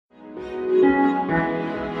Hey,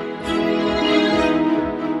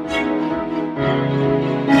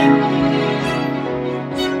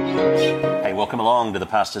 welcome along to the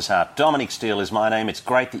Pastor's Heart. Dominic Steele is my name. It's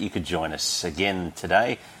great that you could join us again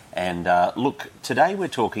today. And look, today we're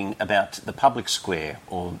talking about the public square,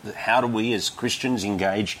 or how do we as Christians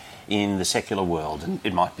engage in the secular world. And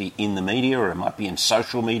it might be in the media, or it might be in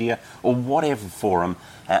social media, or whatever forum.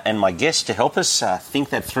 And my guest to help us think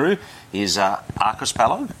that through is Akos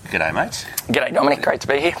Balogh. G'day, mate. G'day, Dominic. Great to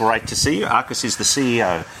be here. Great to see you. Akos is the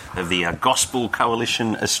CEO of the Gospel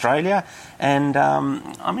Coalition Australia. And,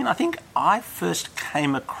 I think I first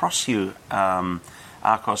came across you,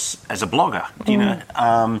 Akos, as a blogger, you know,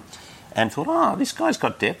 and thought, this guy's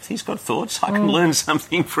got depth, he's got thoughts, I can learn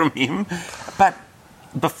something from him. But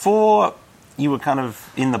before you were kind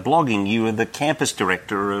of in the blogging, you were the campus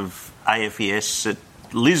director of AFES at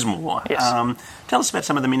Lismore. Yes. Tell us about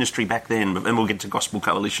some of the ministry back then, and we'll get to Gospel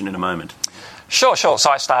Coalition in a moment. Sure. So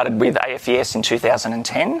I started with AFES in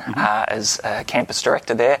 2010 as a campus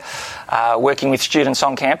director there, working with students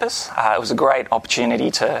on campus. It was a great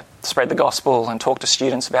opportunity to spread the gospel and talk to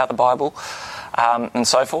students about the Bible. And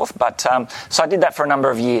so forth. But so I did that for a number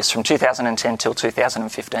of years, from 2010 till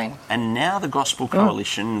 2015. And now the Gospel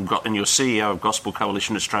Coalition, and you're CEO of Gospel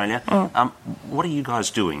Coalition Australia, what are you guys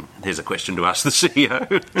doing? There's a question to ask the CEO.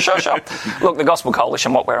 Sure. Look, the Gospel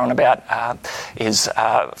Coalition, what we're on about is,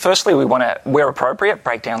 firstly, where appropriate,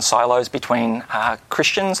 break down silos between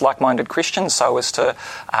Christians, like-minded Christians, so as to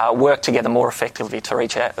work together more effectively to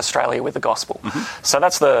reach out Australia with the gospel. So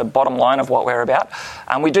that's the bottom line of what we're about.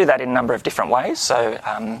 And we do that in a number of different ways. So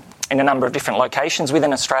in a number of different locations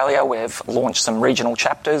within Australia, we've launched some regional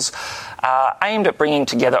chapters aimed at bringing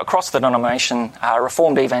together across the denomination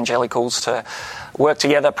Reformed evangelicals to work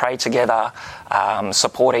together, pray together,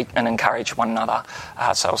 support and encourage one another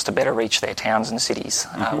so as to better reach their towns and cities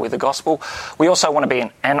with the gospel. We also want to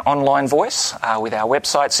be an online voice with our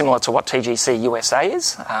website, similar to what TGC USA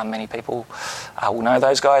is. Many people will know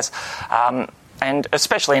those guys. And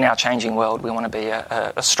especially in our changing world, we want to be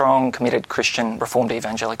a strong, committed Christian, Reformed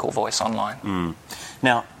evangelical voice online.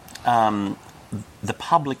 Now, the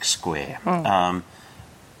public square,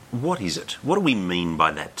 what is it? What do we mean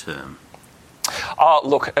by that term? Oh,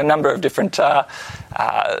 look, a number of different,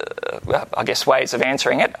 ways of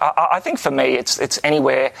answering it. I think for me, it's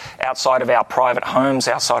anywhere outside of our private homes,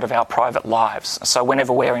 outside of our private lives. So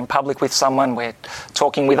whenever we're in public with someone, we're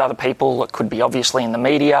talking with other people. It could be obviously in the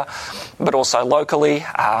media, but also locally,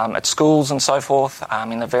 at schools and so forth,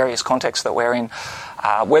 in the various contexts that we're in.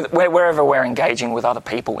 Wherever we're engaging with other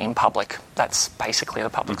people in public, that's basically the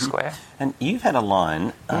public square. And you've had a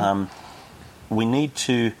line, we need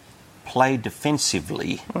to play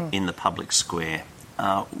defensively in the public square.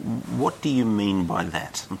 What do you mean by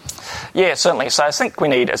that? Yeah, certainly. So I think we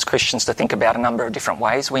need, as Christians, to think about a number of different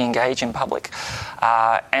ways we engage in public.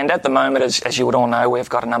 And at the moment, as you would all know, we've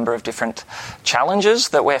got a number of different challenges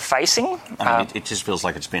that we're facing. It just feels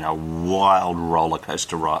like it's been a wild roller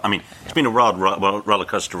coaster ride. It's been a wild roller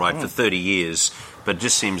coaster ride for 30 years, but it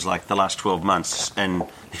just seems like the last 12 months and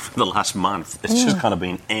even the last month, it's just kind of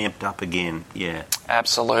been amped up again. Yeah.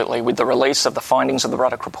 Absolutely. With the release of the findings of the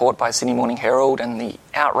Ruddock Report by Sydney Morning Herald and the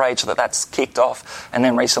outrage that's kicked off, and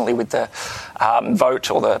then recently with the vote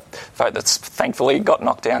that's thankfully got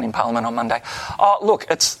knocked down in Parliament on Monday. Look,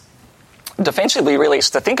 it's defensively really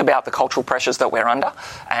is to think about the cultural pressures that we're under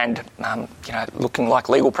and, looking like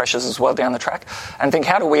legal pressures as well down the track, and think,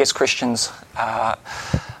 how do we as Christians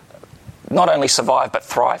not only survive but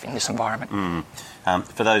thrive in this environment?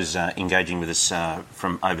 For those engaging with us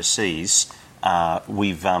from overseas,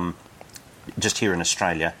 we've just here in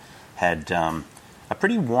Australia had a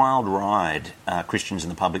pretty wild ride, Christians in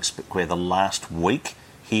the public square, the last week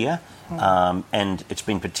here, and it's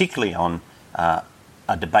been particularly on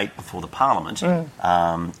a debate before the Parliament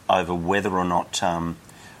over whether or not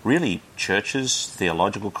really churches,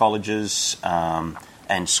 theological colleges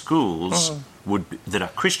and schools that are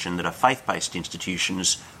Christian, that are faith-based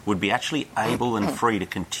institutions, would be actually able and free to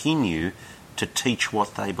continue to teach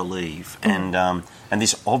what they believe. And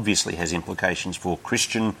this obviously has implications for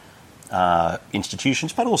Christian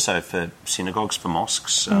institutions, but also for synagogues, for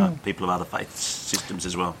mosques, people of other faith systems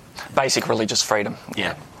as well. Basic religious freedom.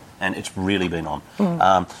 Yeah, and it's really been on.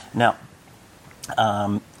 Now,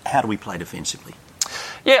 how do we play defensively?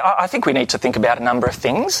 Yeah, I think we need to think about a number of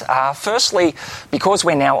things. Firstly, because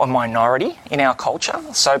we're now a minority in our culture,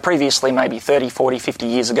 so previously maybe 30, 40, 50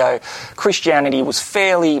 years ago, Christianity was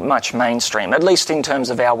fairly much mainstream, at least in terms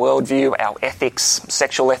of our worldview, our ethics,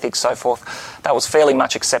 sexual ethics, so forth. That was fairly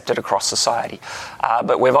much accepted across society.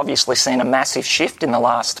 But we've obviously seen a massive shift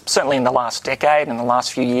certainly in the last decade, in the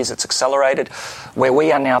last few years it's accelerated, where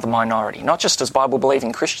we are now the minority, not just as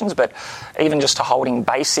Bible-believing Christians, but even just to holding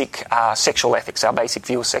basic sexual ethics, our basic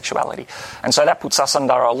view of sexuality. And so that puts us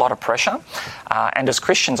under a lot of pressure. And as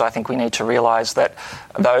Christians, I think we need to realise that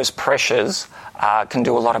those pressures can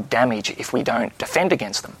do a lot of damage if we don't defend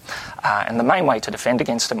against them. And the main way to defend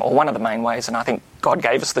against them, or one of the main ways, and I think God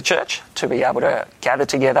gave us the church to be able to gather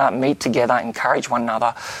together, meet together, encourage one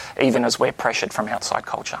another, even as we're pressured from outside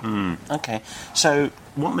culture. Okay. So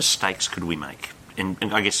what mistakes could we make? And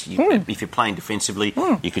I guess if you're playing defensively,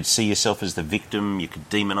 you could see yourself as the victim, you could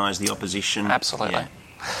demonise the opposition. Absolutely.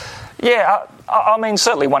 Yeah, I mean,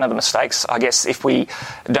 certainly one of the mistakes, I guess, if we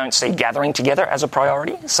don't see gathering together as a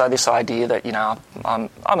priority. So this idea that, I'm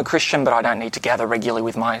a Christian, but I don't need to gather regularly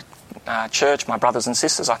with my church, my brothers and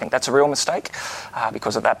sisters, I think that's a real mistake,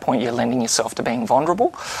 because at that point you're lending yourself to being vulnerable.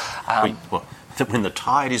 When the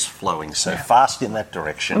tide is flowing so fast in that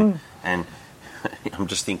direction, and I'm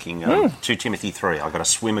just thinking, 2 Timothy 3, I've got to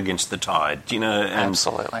swim against the tide, and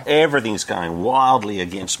absolutely. Everything's going wildly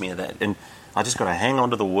against me. And I just got to hang on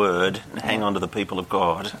to the Word and hang on to the people of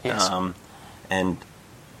God. Yes. And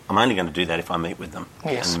I'm only going to do that if I meet with them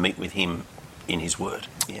and meet with Him in His Word.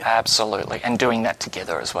 Yeah. Absolutely, and doing that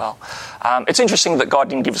together as well. It's interesting that God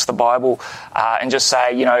didn't give us the Bible and just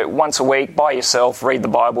say, once a week by yourself, read the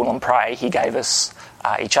Bible and pray. He gave us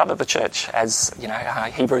each other, the church, as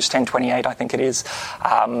Hebrews 10:28, I think it is.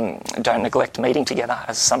 Don't neglect meeting together,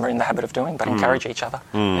 as some are in the habit of doing, but encourage each other.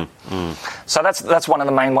 So that's one of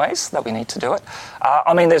the main ways that we need to do it.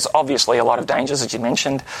 There's obviously a lot of dangers, as you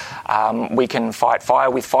mentioned. We can fight fire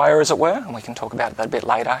with fire, as it were, and we can talk about that a bit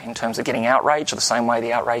later in terms of getting outrage, the same way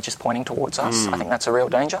the outrage is pointing towards us. I think that's a real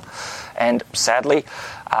danger. And sadly,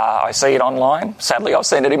 I see it online. Sadly, I've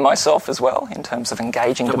seen it in myself as well, in terms of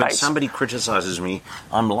engaging debates. When somebody criticises me,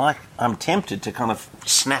 I'm tempted to kind of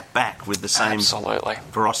snap back with the same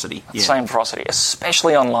ferocity. Yeah. Same ferocity,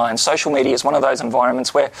 especially online. Social media is one of those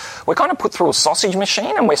environments where we're kind of put through a sausage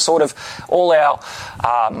machine, and we're sort of all our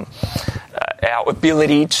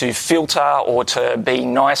ability to filter or to be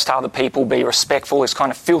nice to other people, be respectful, is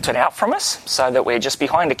kind of filtered out from us, so that we're just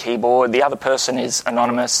behind a keyboard, the other person is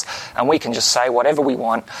anonymous, and we can just say whatever we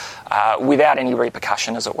want without any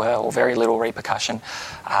repercussion, as it were, or very little repercussion.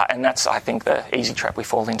 And that's, I think, the easy trap we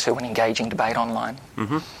fall into when engaging debate online.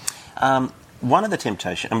 One of the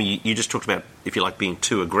temptations, you just talked about, if you like, being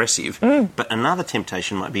too aggressive, but another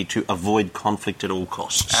temptation might be to avoid conflict at all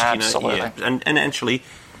costs. Absolutely. And actually,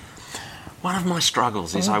 one of my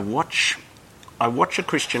struggles is I watch a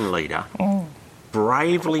Christian leader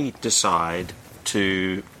bravely decide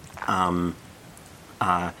to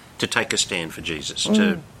take a stand for Jesus,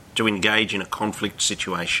 to engage in a conflict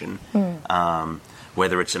situation,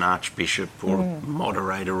 whether it's an archbishop or a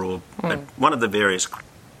moderator or one of the various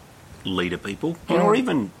leader people, or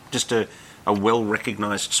even just a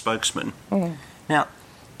well-recognised spokesman. Now,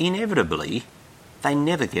 inevitably, they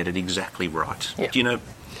never get it exactly right. Yeah.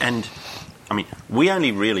 And we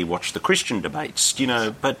only really watch the Christian debates,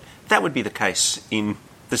 but that would be the case in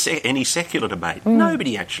any secular debate.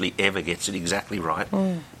 Nobody actually ever gets it exactly right.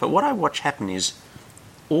 But what I watch happen is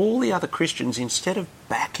all the other Christians, instead of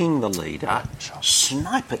backing the leader,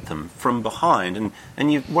 snipe at them from behind.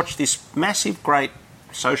 And you watch this massive, great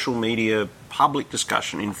social media public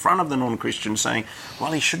discussion in front of the non-Christians saying,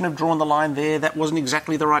 well, he shouldn't have drawn the line there, that wasn't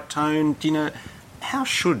exactly the right tone. How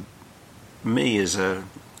should me as a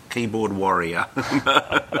keyboard warrior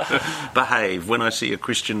behave when I see a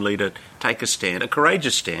Christian leader take a stand, a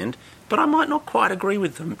courageous stand, but I might not quite agree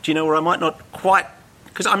with them? Or I might not quite,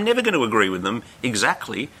 because I'm never going to agree with them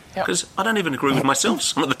exactly, because I don't even agree with myself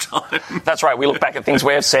some of the time. That's right. We look back at things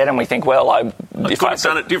we've said and we think, well, I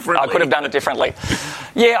could have done it differently.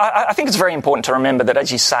 Yeah, I think it's very important to remember that,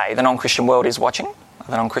 as you say, the non-Christian world is watching.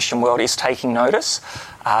 The non-Christian world is taking notice.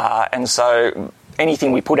 And so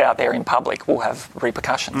anything we put out there in public will have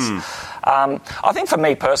repercussions. I think for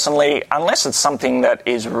me personally, unless it's something that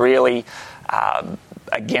is really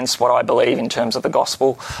against what I believe in terms of the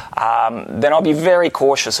gospel, then I'll be very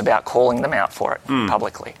cautious about calling them out for it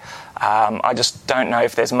publicly. I just don't know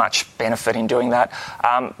if there's much benefit in doing that.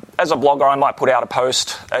 As a blogger, I might put out a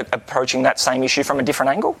post approaching that same issue from a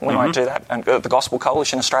different angle. We might do that, and the Gospel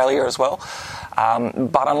Coalition Australia as well.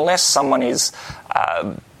 But unless someone is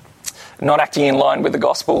not acting in line with the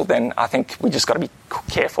gospel, then I think we just got to be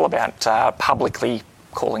careful about publicly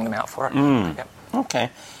calling them out for it. Yep. Okay.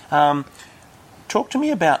 Talk to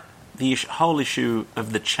me about the whole issue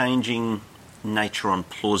of the changing nature on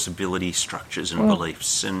plausibility structures and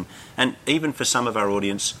beliefs, and even for some of our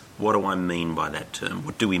audience, what do I mean by that term?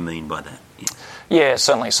 What do we mean by that? Yeah,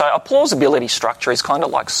 certainly. So a plausibility structure is kind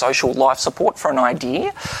of like social life support for an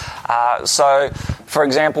idea. So, for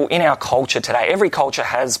example, in our culture today, every culture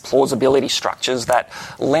has plausibility structures that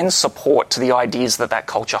lend support to the ideas that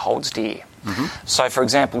culture holds dear. So, for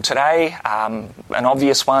example, today, an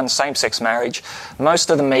obvious one, same-sex marriage, most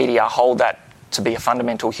of the media hold that to be a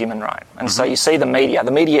fundamental human right. And so you see the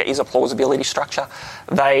media is a plausibility structure.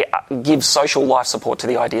 They give social life support to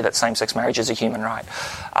the idea that same-sex marriage is a human right.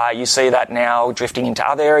 You see that now drifting into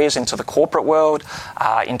other areas, into the corporate world,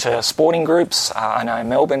 into sporting groups. I know in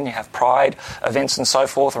Melbourne you have Pride events and so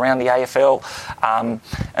forth around the AFL.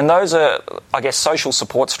 And those are, I guess, social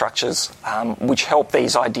support structures which help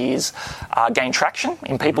these ideas gain traction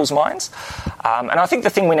in people's minds. And I think the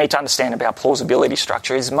thing we need to understand about plausibility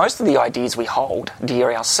structure is most of the ideas we hold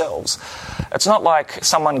dear ourselves. It's not like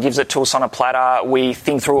someone gives it to us on a platter, we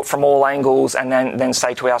think through it from all angles and then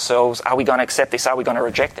say to ourselves, are we going to accept this, are we going to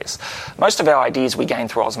reject this? Most of our ideas we gain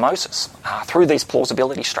through osmosis, through these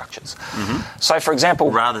plausibility structures. So, for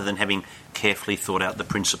example... Rather than having carefully thought out the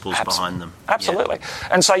principles behind them. Absolutely. Yeah.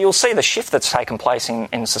 And so you'll see the shift that's taken place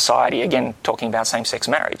in society, again, talking about same-sex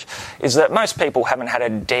marriage, is that most people haven't had a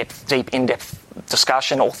deep, in-depth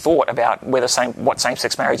discussion or thought about what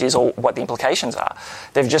same-sex marriage is or what the implications are.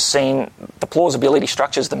 They've just seen the plausibility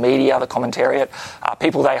structures, the media, the commentariat,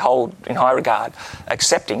 people they hold in high regard,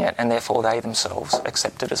 accepting it, and therefore they themselves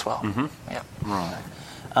accept it as well. Yeah.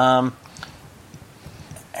 Right.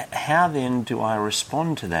 How then do I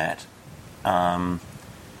respond to that?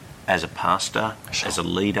 As a pastor, as a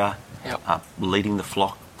leader, leading the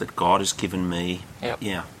flock that God has given me.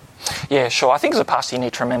 Yeah, sure. I think as a pastor you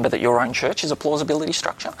need to remember that your own church is a plausibility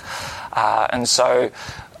structure. And so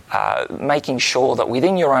making sure that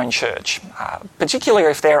within your own church, particularly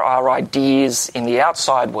if there are ideas in the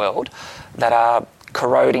outside world that are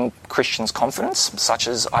corroding Christians' confidence, such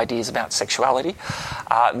as ideas about sexuality,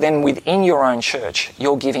 then within your own church,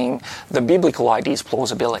 you're giving the biblical ideas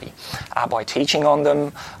plausibility by teaching on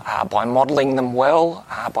them, by modelling them well,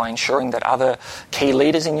 by ensuring that other key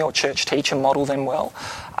leaders in your church teach and model them well.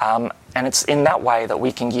 And it's in that way that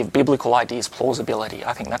we can give biblical ideas plausibility.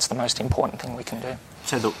 I think that's the most important thing we can do.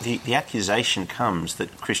 So the accusation comes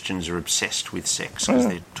that Christians are obsessed with sex because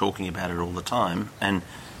they're talking about it all the time. And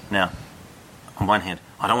now, on one hand,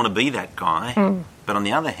 I don't want to be that guy, but on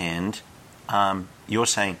the other hand, you're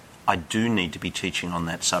saying I do need to be teaching on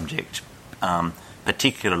that subject,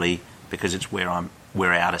 particularly because it's where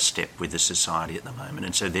we're out of step with the society at the moment.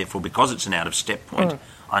 And so therefore, because it's an out of step point,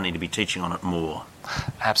 I need to be teaching on it more.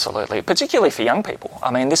 Absolutely, particularly for young people.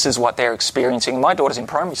 I mean, this is what they're experiencing. My daughter's in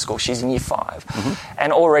primary school, she's in year 5,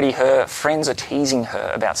 and already her friends are teasing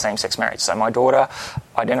her about same-sex marriage. So my daughter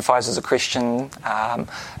identifies as a Christian,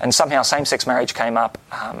 and somehow same-sex marriage came up.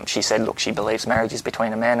 She said, look, she believes marriage is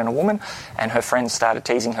between a man and a woman, and her friends started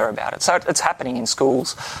teasing her about it. So it's happening in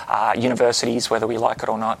schools, universities, whether we like it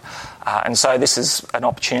or not. And so this is an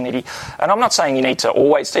opportunity. And I'm not saying you need to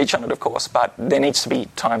always teach on it, of course, but there needs to be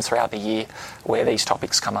times throughout the year where these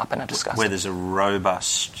topics come up and are discussed. Where there's a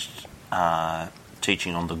robust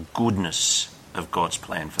teaching on the goodness of God's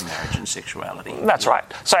plan for marriage and sexuality. That's right.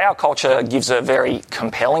 So our culture gives a very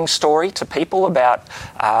compelling story to people about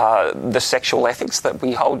the sexual ethics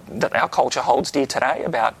that our culture holds dear today,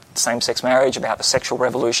 about same-sex marriage, about the sexual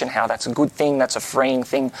revolution, how that's a good thing, that's a freeing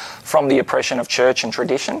thing from the oppression of church and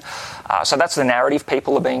tradition. So that's the narrative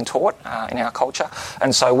people are being taught in our culture,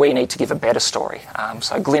 and so we need to give a better story.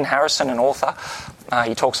 So Glyn Harrison, an author,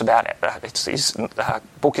 he talks about, his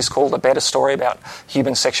book is called A Better Story About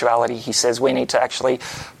Human Sexuality. He says we need to actually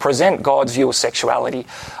present God's view of sexuality,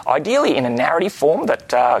 ideally in a narrative form that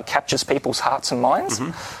captures people's hearts and minds,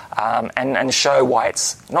 and show why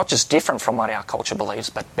it's not just different from what our culture believes,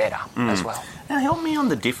 but better as well. Now help me on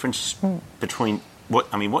the difference between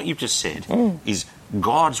what you've just said is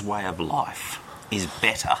God's way of life is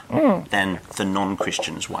better than the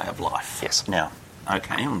non-Christian's way of life. Yes. Now,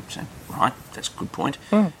 okay, I'm saying, right, that's a good point.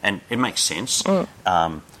 And it makes sense.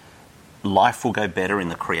 Life will go better in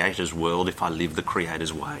the Creator's world if I live the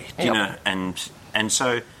Creator's way. Do you know? And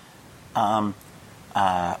so, in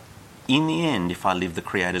the end, if I live the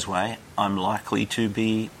Creator's way, I'm likely to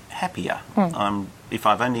be happier. If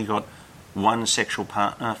I've only got one sexual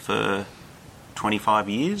partner for 25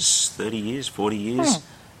 years, 30 years, 40 years,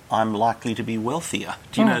 I'm likely to be wealthier.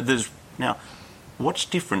 Do you know, what's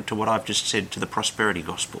different to what I've just said to the prosperity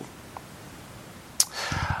gospel?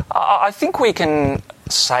 I think we can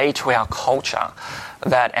say to our culture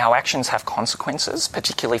that our actions have consequences,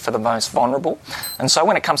 particularly for the most vulnerable. And so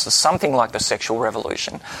when it comes to something like the sexual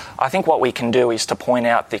revolution, I think what we can do is to point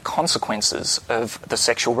out the consequences of the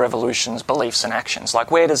sexual revolution's beliefs and actions. Like,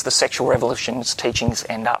 where does the sexual revolution's teachings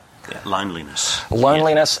end up? Yeah, loneliness.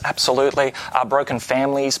 Loneliness, absolutely. Broken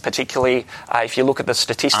families, particularly if you look at the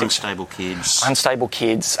statistics. Unstable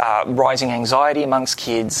kids. Rising anxiety amongst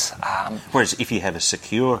kids. Whereas if you have a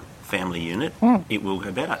secure family unit, it will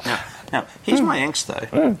go better. Now here's my angst,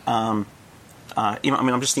 though.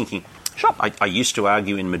 I'm just thinking, sure. I used to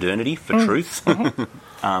argue in modernity for truth.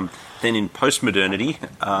 Then in post-modernity,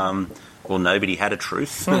 nobody had a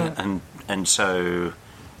truth. And so...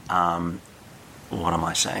 what am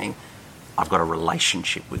I saying? I've got a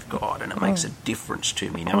relationship with God, and it makes a difference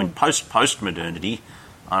to me. Now, in post-modernity,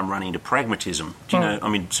 I'm running to pragmatism. Do you know?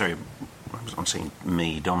 I'm saying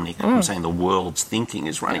me, Dominic. I'm saying the world's thinking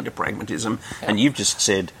is running to pragmatism, and you've just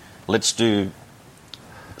said, let's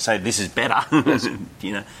say this is better. Yes.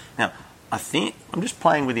 You know. Now, I think I'm just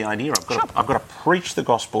playing with the idea. I've got to preach the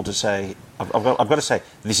gospel to say I've got to say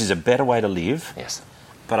this is a better way to live. Yes.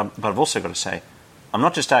 But I've also got to say, I'm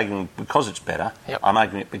not just arguing because it's better. Yep. I'm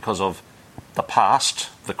arguing it because of the past,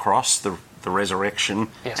 the cross, the resurrection,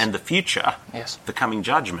 yes. and the future, yes. the coming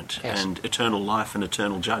judgment, yes. and eternal life and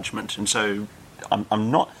eternal judgment. And so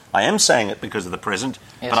I am saying it because of the present,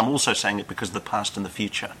 yes. but I'm also saying it because of the past and the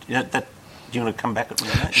future. Do you want to come back at me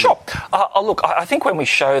on that? Sure. Look, I think when we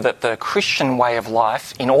show that the Christian way of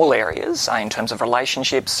life in all areas, in terms of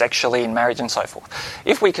relationships, sexually, in marriage and so forth,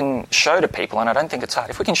 if we can show to people, and I don't think it's hard,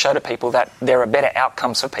 if we can show to people that there are better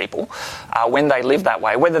outcomes for people when they live that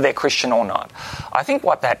way, whether they're Christian or not, I think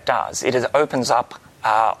what that does, it opens up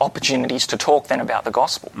opportunities to talk then about the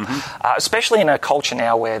gospel, especially in a culture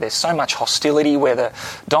now where there's so much hostility, where the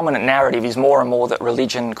dominant narrative is more and more that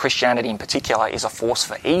religion, Christianity in particular, is a force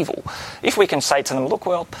for evil. If we can say to them, look,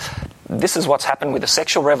 well, this is what's happened with the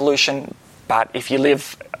sexual revolution, but if you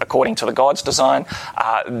live according to the God's design,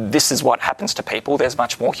 this is what happens to people, there's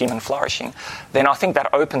much more human flourishing, then I think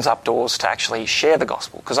that opens up doors to actually share the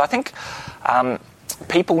gospel. Because I think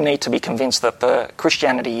people need to be convinced that the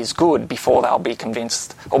Christianity is good before they'll be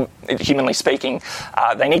convinced, or humanly speaking,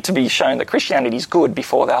 they need to be shown that Christianity is good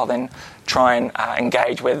before they'll then try and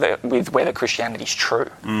engage with whether Christianity is true.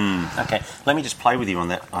 Okay, let me just play with you on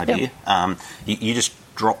that idea. Yep. You just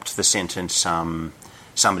dropped the sentence,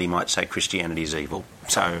 somebody might say Christianity is evil.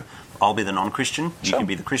 So I'll be the non-Christian, you can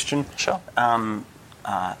be the Christian. Sure.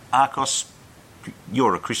 Akos,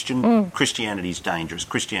 you're a Christian, Christianity is dangerous,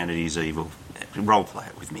 Christianity is evil. Role play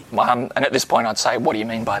it with me. And at this point, I'd say, what do you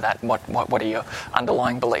mean by that? What are your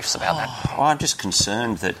underlying beliefs about that? Well, I'm just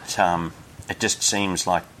concerned that it just seems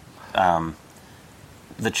like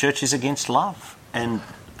the church is against love, and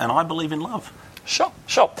I believe in love. Sure.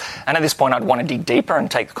 And at this point, I'd want to dig deeper and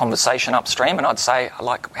take the conversation upstream, and I'd say,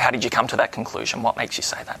 how did you come to that conclusion? What makes you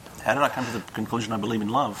say that? How did I come to the conclusion I believe in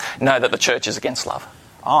love? No, that the church is against love.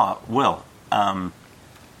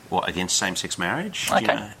 Against same-sex marriage, okay. You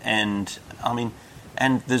know,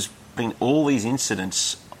 and there's been all these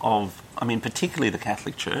incidents of, particularly the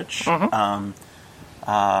Catholic Church, not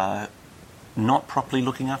properly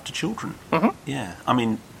looking after children. Yeah,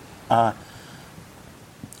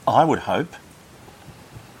 I would hope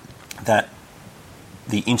that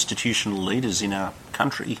the institutional leaders in our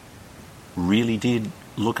country really did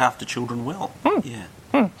look after children well. Yeah.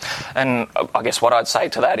 And I guess what I'd say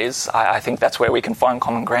to that is I think that's where we can find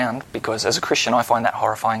common ground, because as a Christian I find that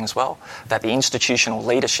horrifying as well, that the institutional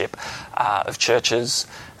leadership of churches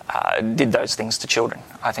did those things to children.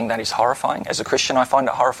 I think that is horrifying. As a Christian I find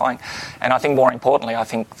it horrifying, and I think more importantly I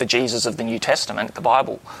think the Jesus of the New Testament, the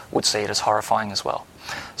Bible, would see it as horrifying as well.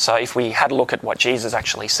 So if we had a look at what Jesus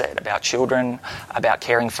actually said about children, about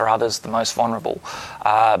caring for others, the most vulnerable,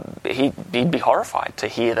 he'd be horrified to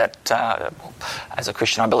hear that, as a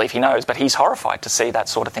Christian I believe he knows, but he's horrified to see that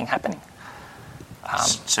sort of thing happening.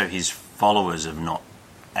 So his followers have not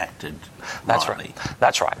acted rightly.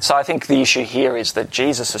 That's right. So I think the issue here is that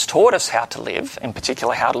Jesus has taught us how to live, in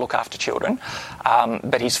particular how to look after children,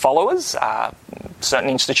 but his followers, certain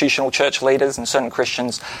institutional church leaders and certain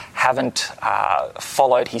Christians, haven't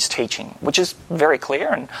followed his teaching, which is very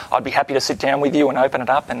clear, and I'd be happy to sit down with you and open it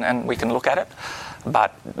up and we can look at it.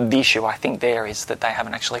 But the issue I think there is that they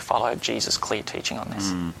haven't actually followed Jesus' clear teaching on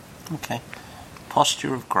this. Okay.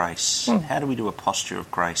 Posture of grace. How do we do a posture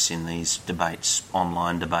of grace in these debates,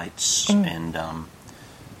 online debates, and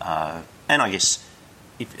I guess,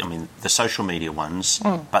 the social media ones,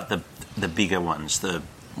 but the bigger ones, the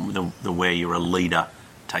the where you're a leader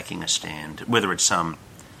taking a stand, whether it's a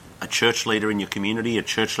church leader in your community, a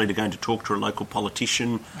church leader going to talk to a local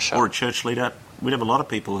politician, Sure. or a church leader. We'd have a lot of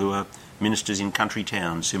people who are ministers in country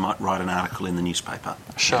towns who might write an article in the newspaper.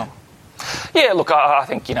 Sure. Yeah, look, I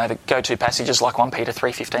think, the go-to passages like 1 Peter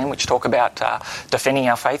 3:15, which talk about defending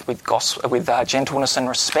our faith with gentleness and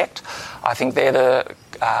respect, I think they're the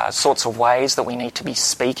sorts of ways that we need to be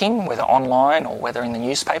speaking, whether online or whether in the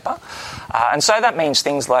newspaper. And so that means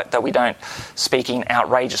things like that we don't speak in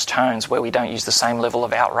outrageous tones, where we don't use the same level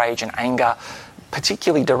of outrage and anger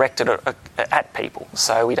particularly directed at people.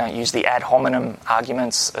 So we don't use the ad hominem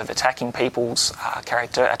arguments of attacking people's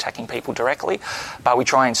character, attacking people directly, but we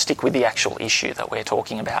try and stick with the actual issue that we're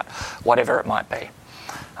talking about, whatever it might be.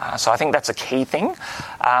 So I think that's a key thing.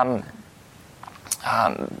 I'm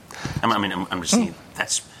just thinking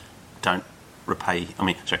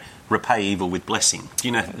repay evil with blessing.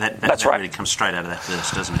 That right. really comes straight out of that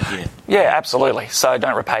verse, doesn't it? Yeah. Yeah, absolutely. So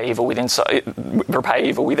don't repay evil with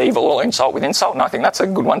evil or insult with insult. And I think that's a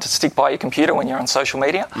good one to stick by your computer when you're on social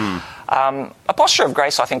media. A posture of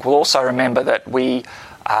grace, I think, will also remember that what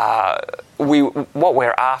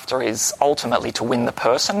we're after is ultimately to win the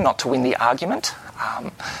person, not to win the argument.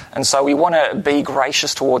 And so we want to be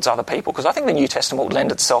gracious towards other people, because I think the New Testament would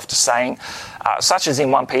lend itself to saying, such as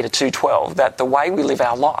in 1 Peter 2:12, that the way we live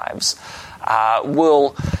our lives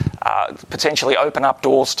will potentially open up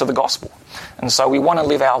doors to the gospel. And so we want to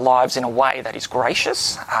live our lives in a way that is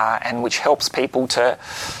gracious and which helps people to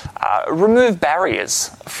remove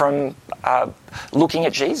barriers from looking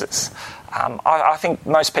at Jesus. I think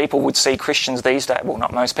most people would see Christians these days, well,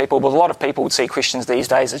 not most people, but a lot of people would see Christians these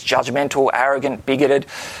days as judgmental, arrogant, bigoted.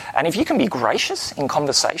 And if you can be gracious in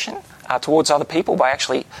conversation towards other people by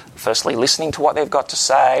actually, firstly, listening to what they've got to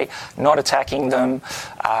say, not attacking them,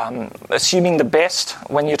 assuming the best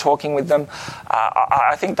when you're talking with them,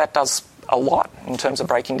 I think that does a lot in terms of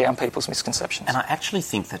breaking down people's misconceptions. And I actually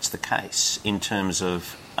think that's the case in terms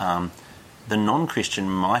of the non-Christian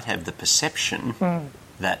might have the perception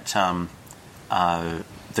that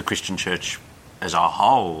the Christian church as a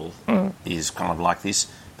whole is kind of like this,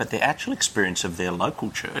 but the actual experience of their local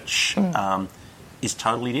church is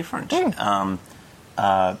totally different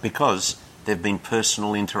because there have been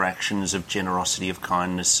personal interactions of generosity, of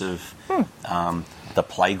kindness, of the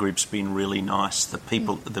playgroup's been really nice, the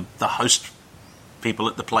people, the host people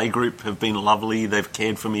at the playgroup have been lovely, they've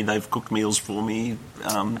cared for me, they've cooked meals for me.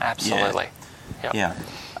 Absolutely. Yeah.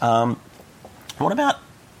 What about,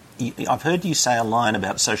 I've heard you say a line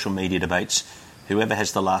about social media debates, whoever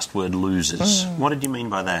has the last word loses. What did you mean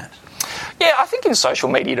by that? Yeah, I think in social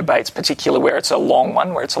media debates, particularly where it's a long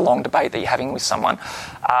one, where it's a long debate that you're having with someone,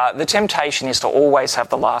 the temptation is to always have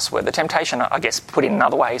the last word. The temptation, I guess, put in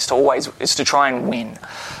another way, is to try and win.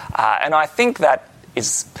 And I think that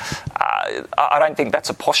is, I don't think that's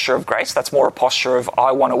a posture of grace. That's more a posture of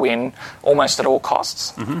I want to win almost at all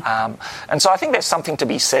costs. And so I think there's something to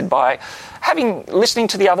be said by listening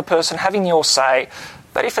to the other person, having your say,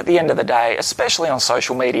 but if at the end of the day, especially on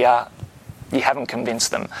social media, you haven't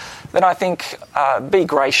convinced them, then I think be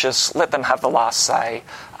gracious, let them have the last say,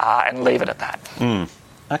 and leave it at that.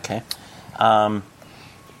 Okay.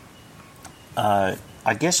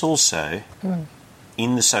 I guess also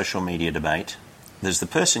in the social media debate, there's the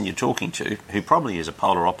person you're talking to who probably is a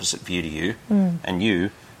polar opposite view to you and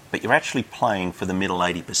you, but you're actually playing for the middle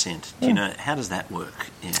 80%. Do you know, how does that work?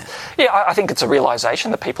 Yeah, I think it's a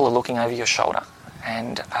realisation that people are looking over your shoulder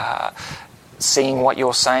and seeing what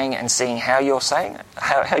you're saying and seeing how you're saying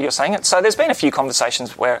it. So there's been a few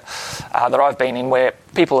conversations where that I've been in where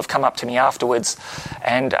people have come up to me afterwards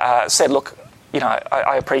and said, look,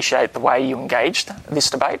 I appreciate the way you engaged this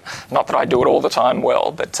debate. Not that I do it all the time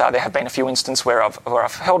well, but there have been a few instances where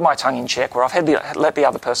I've held my tongue in check, where I've let the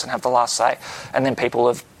other person have the last say, and then people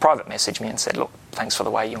have private messaged me and said, look, thanks for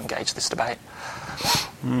the way you engaged this debate.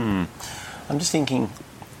 I'm just thinking,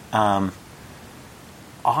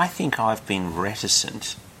 I think I've been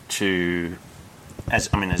reticent to, as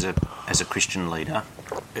a Christian leader,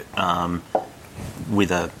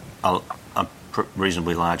 with a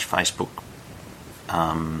reasonably large Facebook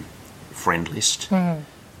friend list,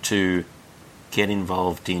 to get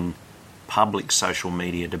involved in public social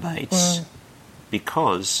media debates,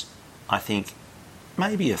 because I think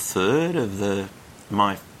maybe a third of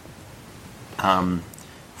my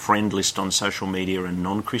friend list on social media are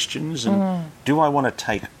non-Christians, and do I want to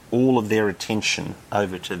take all of their attention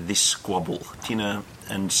over to this squabble,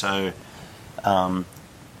 and so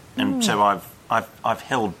so I've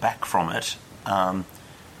held back from it,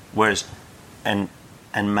 whereas and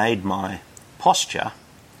made my posture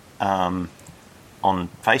on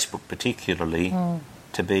Facebook particularly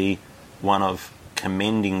to be one of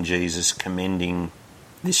commending Jesus, commending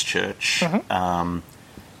this church. And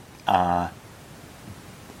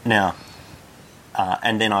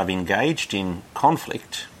then I've engaged in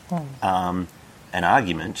conflict and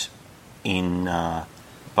argument in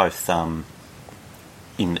both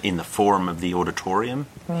in the forum of the auditorium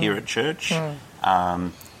here at church,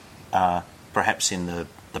 perhaps in the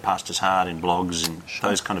pastor's heart, in blogs and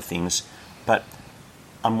those kind of things. But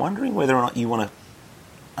I'm wondering whether or not you want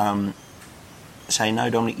to say, no,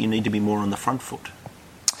 Dominic, you need to be more on the front foot.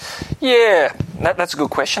 Yeah, that's a good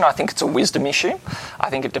question. I think it's a wisdom issue. I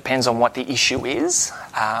think it depends on what the issue is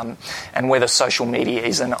and whether social media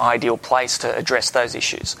is an ideal place to address those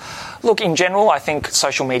issues. Look, in general, I think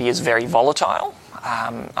social media is very volatile.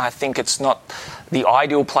 I think it's not the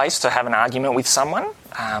ideal place to have an argument with someone.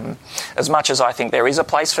 As much as I think there is a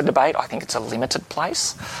place for debate, I think it's a limited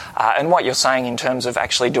place. And what you're saying in terms of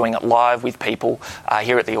actually doing it live with people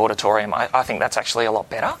here at the auditorium, I think that's actually a lot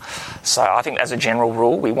better. So I think as a general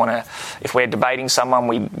rule, we want to, if we're debating someone,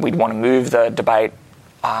 we'd want to move the debate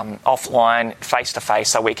offline, face-to-face,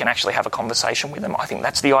 so we can actually have a conversation with them. I think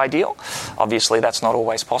that's the ideal. Obviously, that's not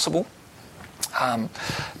always possible.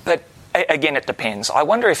 But again, it depends. I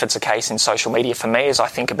wonder if it's a case in social media. For me, as I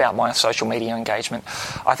think about my social media engagement,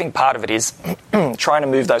 I think part of it is trying to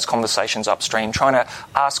move those conversations upstream, trying to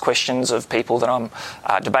ask questions of people that I'm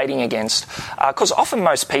debating against. Because often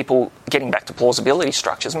most people, getting back to plausibility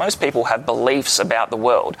structures, most people have beliefs about the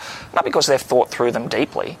world, not because they've thought through them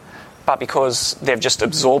deeply, but because they've just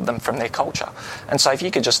absorbed them from their culture. And so if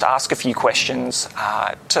you could just ask a few questions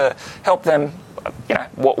to help them,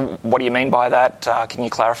 what do you mean by that? Can you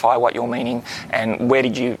clarify what you're meaning? And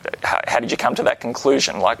how did you come to that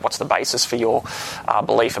conclusion? Like, what's the basis for your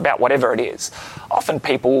belief about whatever it is? Often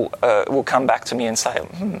people will come back to me and say,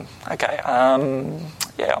 okay, I'm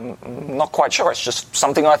not quite sure. It's just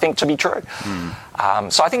something I think to be true.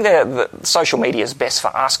 So I think the social media is best for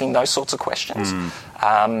asking those sorts of questions.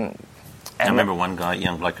 I remember one guy,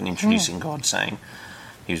 young bloke, in Introducing God, saying,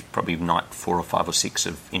 he was probably night 4 or 5 or 6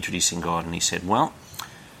 of Introducing God, and he said, well,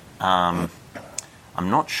 I'm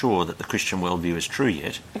not sure that the Christian worldview is true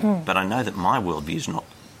yet, but I know that my worldview is not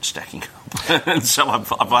stacking up. And so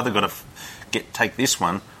I've either got to take this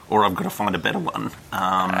one or I've got to find a better one.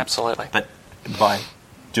 Absolutely. But by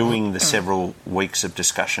doing the several weeks of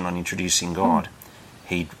discussion on Introducing God,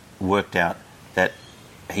 he'd worked out that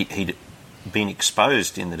he'd been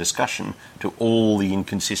exposed in the discussion to all the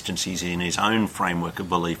inconsistencies in his own framework of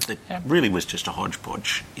belief that really was just a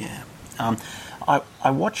hodgepodge. Yeah. I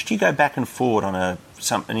watched you go back and forward on an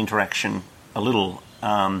interaction a little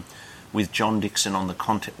with John Dixon on the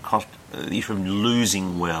issue of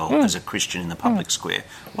losing well as a Christian in the public square.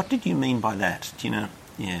 What did you mean by that? Do you know?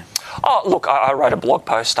 Yeah. Oh, look, I wrote a blog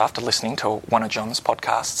post after listening to one of John's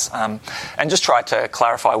podcasts and just tried to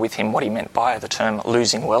clarify with him what he meant by the term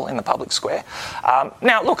losing well in the public square.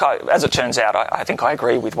 Now, look, as it turns out, I think I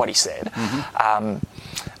agree with what he said.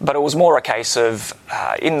 But it was more a case of,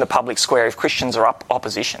 in the public square, if Christians are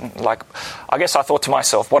opposition, like, I guess I thought to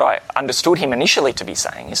myself, what I understood him initially to be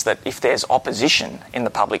saying is that if there's opposition in the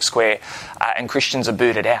public square and Christians are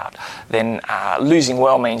booted out, then losing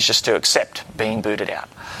well means just to accept being booted out.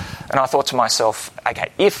 And I thought to myself,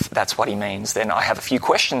 okay, if that's what he means, then I have a few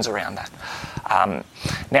questions around that.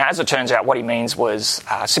 Now, as it turns out, what he means was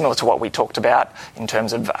similar to what we talked about in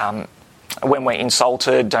terms of when we're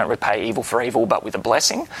insulted, don't repay evil for evil, but with a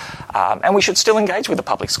blessing. And we should still engage with the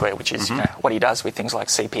public square, which is what he does with things like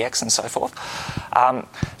CPX and so forth.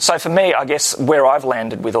 So for me, I guess where I've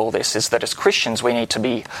landed with all this is that as Christians, we need to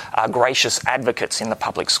be gracious advocates in the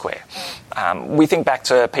public square. We think back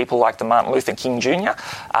to people like the Martin Luther King Jr.,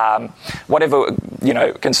 whatever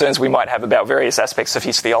concerns we might have about various aspects of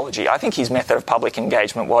his theology, I think his method of public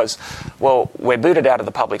engagement was, well, we're booted out of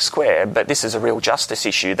the public square, but this is a real justice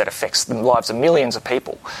issue that affects the lives of millions of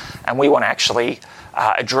people, and we want to actually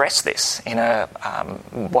address this in a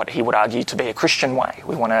what he would argue to be a Christian way.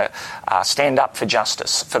 We want to stand up for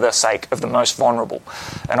justice for the sake of the most vulnerable.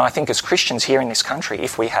 And I think as Christians here in this country,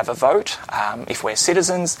 if we have a vote, if we're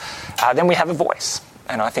citizens, then we have a voice.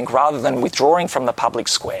 And I think rather than withdrawing from the public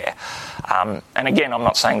square, and again, I'm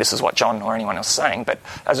not saying this is what John or anyone else is saying, but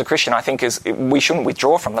as a Christian, I think we shouldn't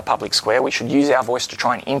withdraw from the public square. We should use our voice to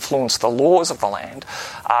try and influence the laws of the land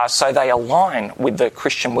so they align with the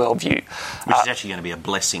Christian worldview. Which is actually going to be a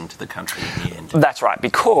blessing to the country in the end. That's right,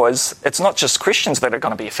 because it's not just Christians that are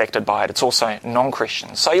going to be affected by it, it's also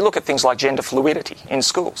non-Christians. So you look at things like gender fluidity in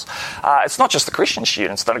schools. It's not just the Christian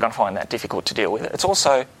students that are going to find that difficult to deal with. It's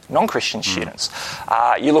also non-Christian students.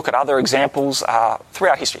 You look at other examples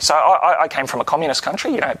throughout history. So I came from a communist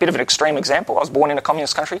country, a bit of an extreme example. I was born in a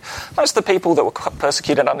communist country. Most of the people that were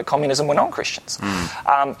persecuted under communism were non-Christians.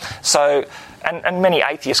 And many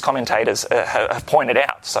atheist commentators have pointed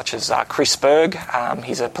out, such as Chris Berg,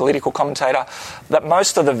 he's a political commentator, that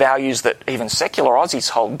most of the values that even secular Aussies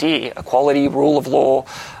hold dear, equality, rule of law,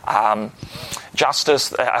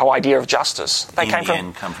 justice, our idea of justice,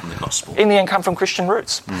 come from the gospel. In the end, come from Christian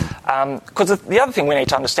roots. Because the other thing we need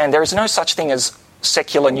to understand, there is no such thing as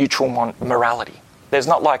secular neutral morality. There's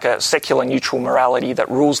not like a secular neutral morality that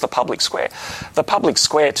rules the public square. The public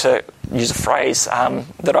square, to use a phrase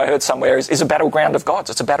that I heard somewhere, is a battleground of gods.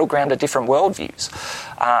 It's a battleground of different worldviews.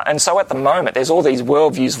 And so at the moment, there's all these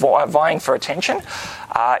worldviews vying for attention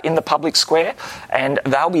in the public square, and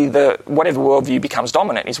they'll be whatever worldview becomes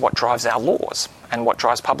dominant is what drives our laws and what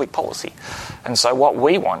drives public policy. And so what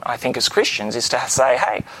we want, I think, as Christians is to say,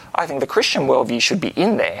 hey, I think the Christian worldview should be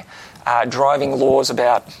in there, driving laws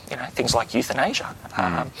about things like euthanasia,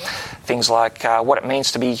 things like what it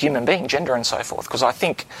means to be a human being, gender and so forth. Because I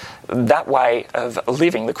think that way of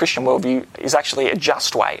living, the Christian worldview, is actually a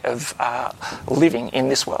just way of living in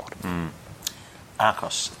this world.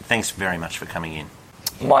 Akos, thanks very much for coming in.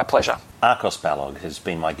 My pleasure. Akos Balogh has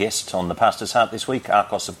been my guest on The Pastor's Heart this week.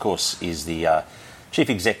 Akos, of course, is the Chief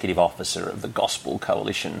Executive Officer of the Gospel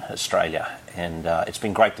Coalition Australia, and it's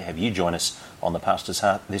been great to have you join us on The Pastor's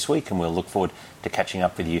Heart this week, and we'll look forward to catching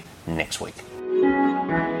up with you next week.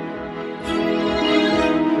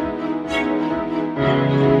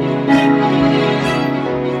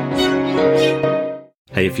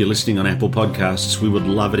 Hey, if you're listening on Apple Podcasts, we would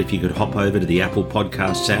love it if you could hop over to the Apple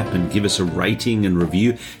Podcasts app and give us a rating and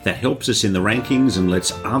review. That helps us in the rankings and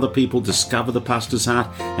lets other people discover The Pastor's Heart.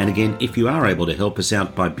 And again, if you are able to help us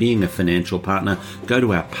out by being a financial partner, go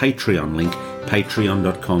to our Patreon link,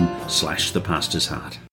 patreon.com/thepastor's heart.